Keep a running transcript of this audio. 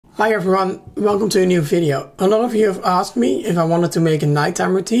Hi everyone, welcome to a new video. A lot of you have asked me if I wanted to make a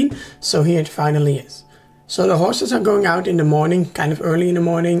nighttime routine, so here it finally is. So the horses are going out in the morning, kind of early in the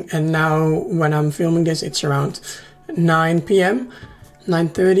morning, and now when I'm filming this it's around 9 p.m,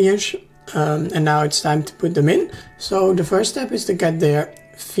 9:30ish, and now it's time to put them in. So the first step is to get their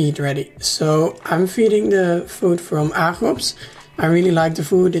feed ready. So I'm feeding the food from Drent. I really like the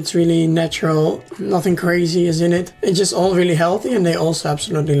food, it's really natural, nothing crazy is in it. It's just all really healthy and they also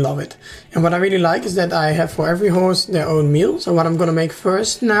absolutely love it. And what I really like is that I have for every horse their own meal. So what I'm gonna make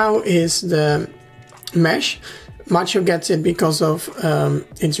first now is the mash. Macho gets it because of,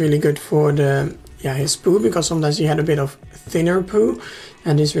 it's really good for his poo, because sometimes he had a bit of thinner poo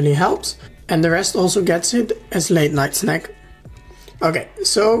and this really helps. And the rest also gets it as late night snack. Okay,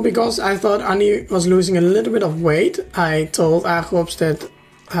 so because I thought Annie was losing a little bit of weight, I told Drent that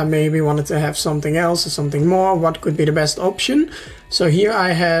I maybe wanted to have something else or something more. What could be the best option? So here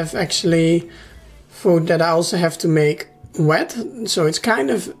I have actually food that I also have to make wet. So it's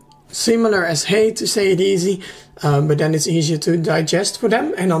kind of similar as hay, to say it easy, but then it's easier to digest for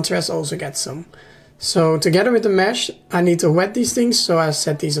them, and Andres also gets some. So together with the mash, I need to wet these things, so I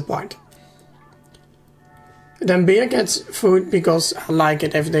set these apart. Then Beer gets food because I like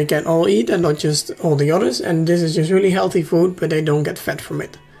it if they can all eat and not just all the others, and this is just really healthy food, but they don't get fat from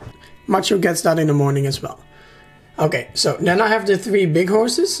it. Macho gets that in the morning as well. Okay, so then I have the 3 big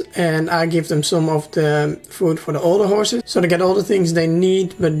horses and I give them some of the food for the older horses. So they get all the things they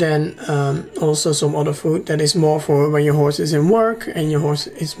need, but then also some other food that is more for when your horse is in work and your horse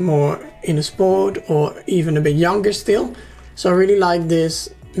is more in a sport or even a bit younger still. So I really like this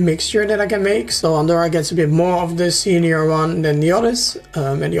mixture that I can make. So Andorra gets a bit more of the senior one than the others,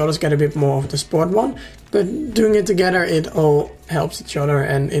 and the others get a bit more of the sport one. But doing it together, it all helps each other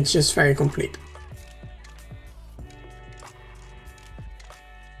and it's just very complete.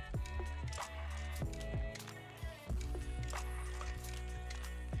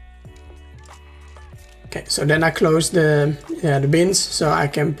 Okay, so then I close the bins so I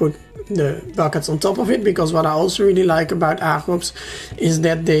can put the buckets on top of it, because what I also really like about Drent is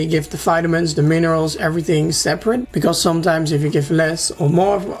that they give the vitamins, the minerals, everything separate, because sometimes if you give less or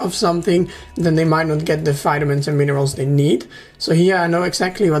more of something, then they might not get the vitamins and minerals they need. So here I know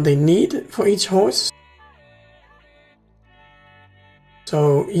exactly what they need for each horse.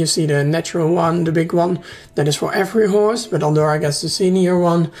 So you see the natural one, the big one, that is for every horse, but Andorra gets the senior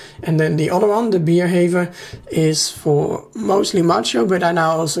one. And then the other one, the Beerhaver, is for mostly Macho, but I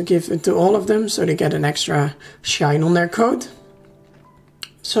now also give it to all of them, so they get an extra shine on their coat.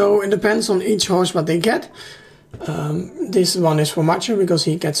 So it depends on each horse what they get. This one is for Macho because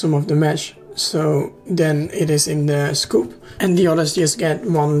he gets some of the mash, so then it is in the scoop. And the others just get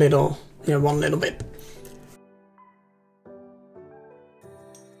one little bit.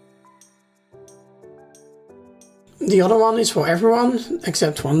 The other one is for everyone,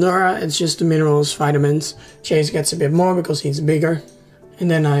 except for Andorra. It's just the minerals, vitamins. Chase gets a bit more because he's bigger.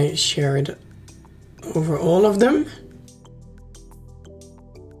 And then I share it over all of them.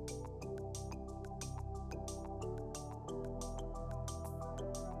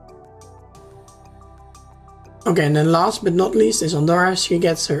 Okay, and then last but not least is Andorra. She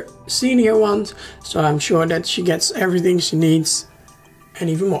gets her senior ones, so I'm sure that she gets everything she needs and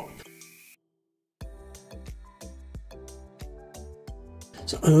even more.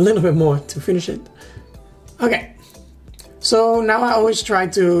 So a little bit more to finish it. Okay, so now I always try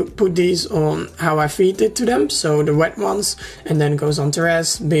to put these on how I feed it to them. So the wet ones, and then goes on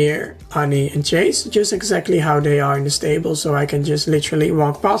Therese, Beer, Annie and Chase, just exactly how they are in the stable. So I can just literally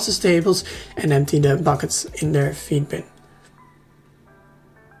walk past the stables and empty the buckets in their feed bin.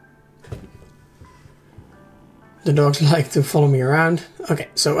 The dogs like to follow me around. Okay,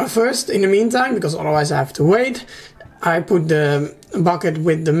 so first, in the meantime, because otherwise I have to wait, I put the bucket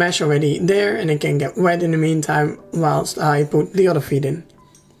with the mash already there and it can get wet in the meantime whilst I put the other feed in.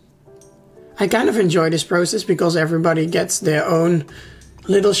 I kind of enjoy this process because everybody gets their own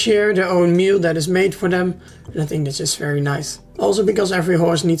little share, their own meal that is made for them, and I think that's just very nice. Also because every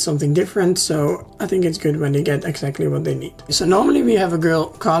horse needs something different, so I think it's good when they get exactly what they need. So normally we have a girl,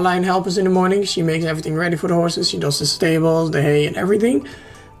 Caroline, help us in the morning. She makes everything ready for the horses. She does the stables, the hay and everything,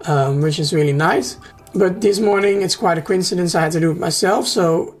 which is really nice. But this morning it's quite a coincidence, I had to do it myself,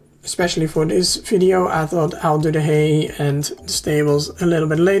 so especially for this video I thought I'll do the hay and the stables a little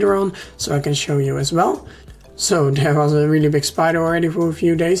bit later on, so I can show you as well. So there was a really big spider already for a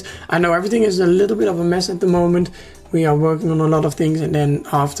few days. I know everything is a little bit of a mess at the moment. We are working on a lot of things, and then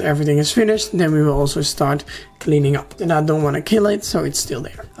after everything is finished, then we will also start cleaning up. And I don't want to kill it, so it's still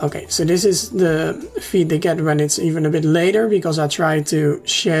there. Okay, so this is the feed they get when it's even a bit later, because I try to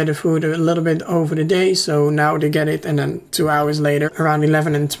share the food a little bit over the day. So now they get it, and then 2 hours later, around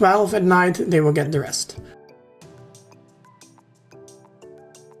 11 and 12 at night, they will get the rest.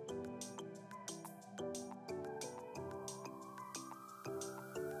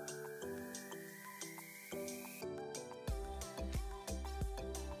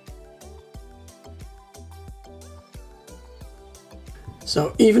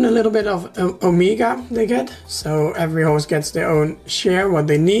 So even a little bit of omega they get. So every horse gets their own share, what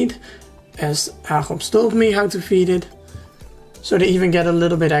they need, as Agop told me how to feed it. So they even get a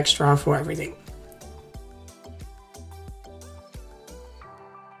little bit extra for everything.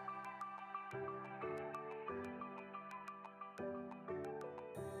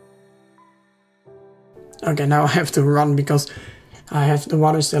 Okay, now I have to run because I have the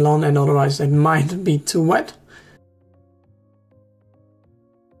water still on, and otherwise it might be too wet.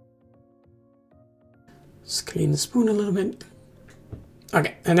 Just clean the spoon a little bit.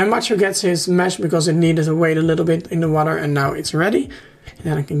 Okay, and then Macho gets his mesh because it needed to wait a little bit in the water, and now it's ready. And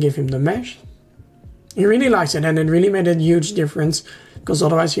then I can give him the mesh. He really likes it, and it really made a huge difference, because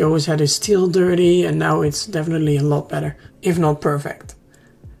otherwise he always had his steel dirty, and now it's definitely a lot better, if not perfect.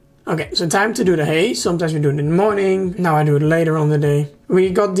 Okay, so time to do the hay. Sometimes we do it in the morning, now I do it later on the day. We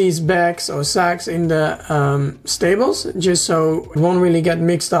got these bags or sacks in the stables, just so it won't really get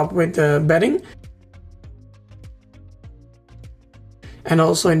mixed up with the bedding. And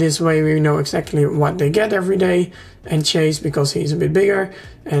also in this way we know exactly what they get every day, and Chase, because he's a bit bigger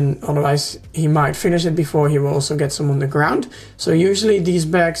and otherwise he might finish it before, he will also get some on the ground. So usually these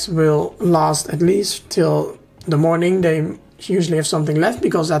bags will last at least till the morning. They usually have something left,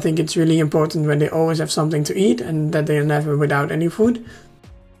 because I think it's really important when they always have something to eat and that they are never without any food.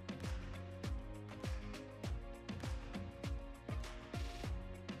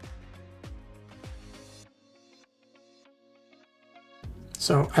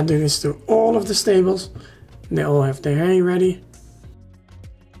 So I do this to all of the stables. They all have their hay ready.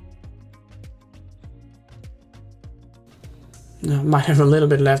 I might have a little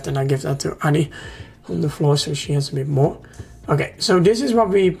bit left, and I give that to Annie on the floor so she has a bit more. Okay, so this is what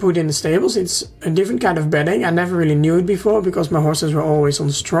we put in the stables. It's a different kind of bedding. I never really knew it before because my horses were always on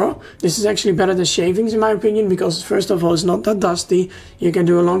straw. This is actually better than shavings in my opinion, because first of all it's not that dusty. You can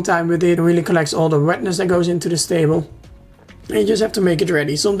do a long time with it. It really collects all the wetness that goes into the stable. And you just have to make it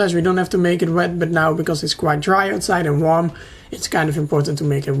ready. Sometimes we don't have to make it wet, but now because it's quite dry outside and warm, it's kind of important to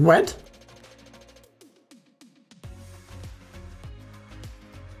make it wet.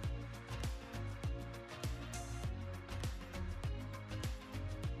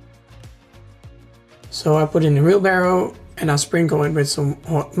 So I put in a wheelbarrow and I sprinkle it with some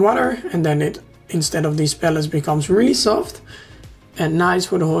hot water, and then it, instead of these pellets, becomes really soft and nice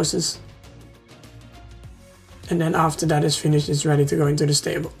for the horses. And then after that is finished, it's ready to go into the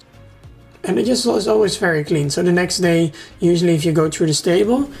stable. And it just is always very clean. So the next day, usually if you go through the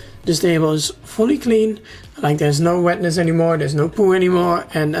stable is fully clean. Like there's no wetness anymore, there's no poo anymore.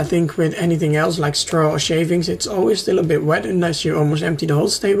 And I think with anything else like straw or shavings, it's always still a bit wet unless you almost empty the whole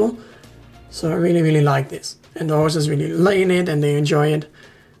stable. So I really like this. And the horses really lay in it and they enjoy it.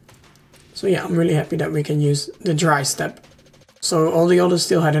 So yeah, I'm really happy that we can use the dry step. So all the others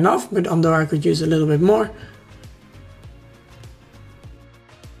still had enough, but Andorra could use a little bit more.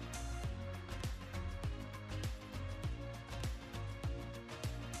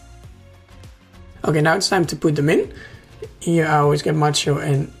 Okay, now it's time to put them in. Here I always get Macho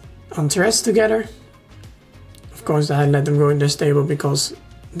and Andres together. Of course I let them go in the stable because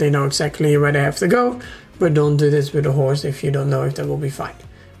they know exactly where they have to go, but don't do this with a horse if you don't know if that will be fine.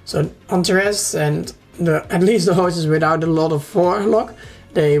 So Andres and at least the horses without a lot of forelock,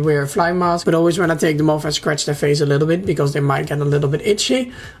 they wear fly masks, but always when I take them off I scratch their face a little bit because they might get a little bit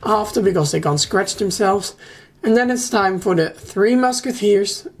itchy after because they can't scratch themselves. And then it's time for the 3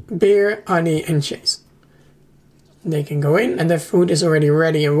 musketeers, Bear, Annie and Chase. They can go in and their food is already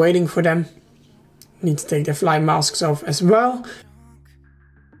ready and waiting for them. Need to take their fly masks off as well.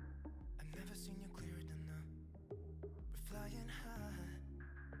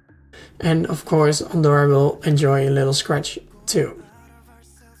 And of course Andorra will enjoy a little scratch too.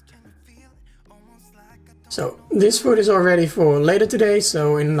 So this food is all ready for later today,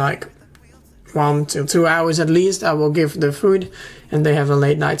 so in like 1 to 2 hours at least I will give the food, and they have a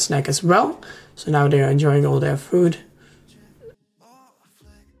late night snack as well. So now they are enjoying all their food.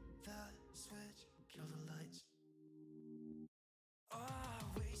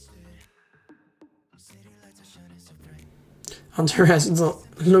 Andreas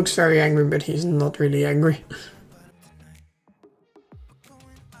looks very angry, but he's not really angry.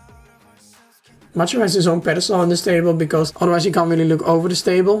 Macho has his own pedestal on the stable because otherwise he can't really look over the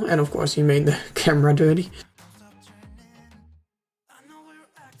stable, and of course he made the camera dirty.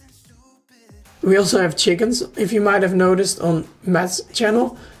 We also have chickens, if you might have noticed on Matt's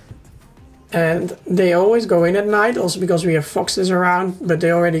channel. And they always go in at night, also because we have foxes around, but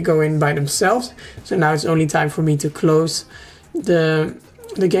they already go in by themselves. So now it's only time for me to close the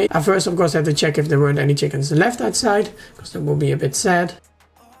gate. I first of course had to check if there weren't any chickens left outside, because that would be a bit sad.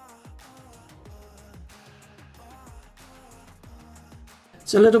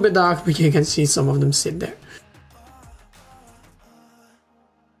 It's a little bit dark, but you can see some of them sit there.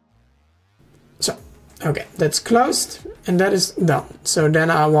 So, okay, that's closed and that is done. So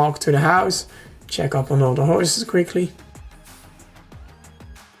then I walk to the house, check up on all the horses quickly.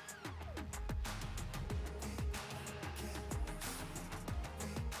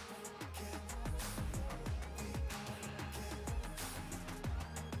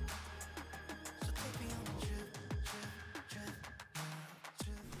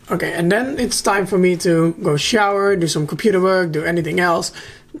 Okay, and then it's time for me to go shower, do some computer work, do anything else,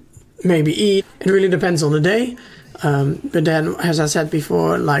 maybe eat. It really depends on the day. But then, as I said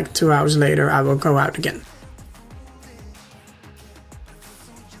before, like 2 hours later, I will go out again.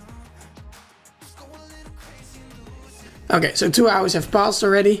 Okay, so 2 hours have passed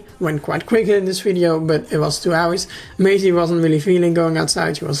already. Went quite quick in this video, but it was 2 hours. Maisie wasn't really feeling going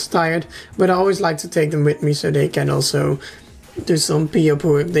outside, she was tired. But I always like to take them with me so they can also do some pee or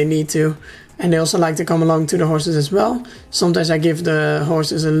poo if they need to. And they also like to come along to the horses as well. Sometimes I give the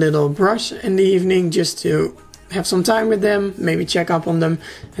horses a little brush in the evening just to have some time with them, maybe check up on them,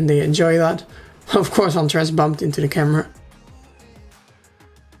 and they enjoy that. Of course, Andres bumped into the camera.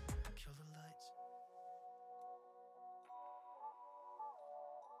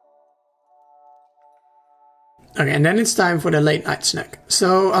 Okay, and then it's time for the late night snack.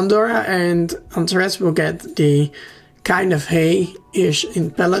 So Andorra and Andres will get the kind of hay-ish in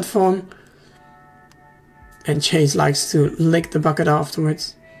pellet form. And Chase likes to lick the bucket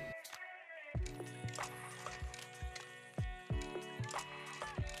afterwards.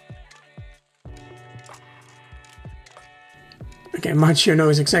 Okay, Macho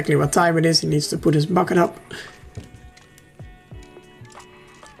knows exactly what time it is. He needs to put his bucket up.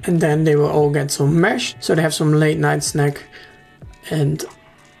 And then they will all get some mash, so they have some late night snack and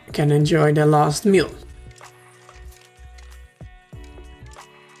can enjoy their last meal.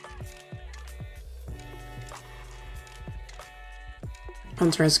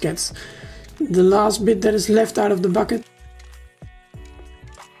 Andres gets the last bit that is left out of the bucket.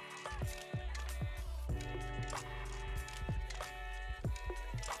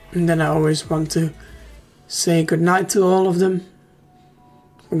 And then I always want to say goodnight to all of them,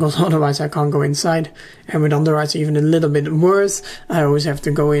 because otherwise I can't go inside. And with Andorra it's even a little bit worse. I always have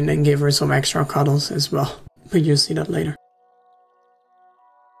to go in and give her some extra cuddles as well. But you'll see that later.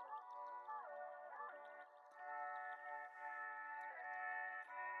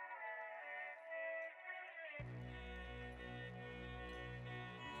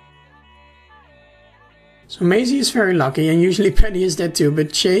 So Maisie is very lucky, and usually Paddy is that too,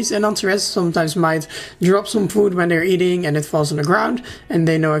 but Chase and Andres sometimes might drop some food when they're eating and it falls on the ground, and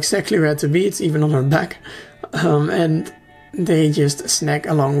they know exactly where to be. It's even on her back, and they just snack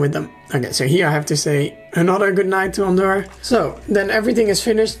along with them. Okay, so here I have to say another good night to Andorra. So then everything is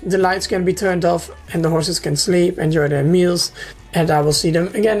finished, the lights can be turned off and the horses can sleep, enjoy their meals, and I will see them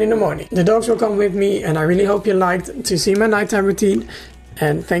again in the morning. The dogs will come with me, and I really hope you liked to see my nighttime routine.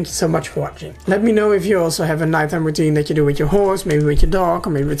 And thank you so much for watching. Let me know if you also have a nighttime routine that you do with your horse, maybe with your dog,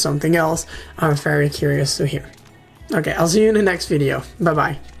 or maybe with something else. I'm very curious to hear. Okay, I'll see you in the next video. Bye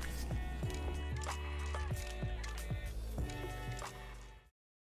bye.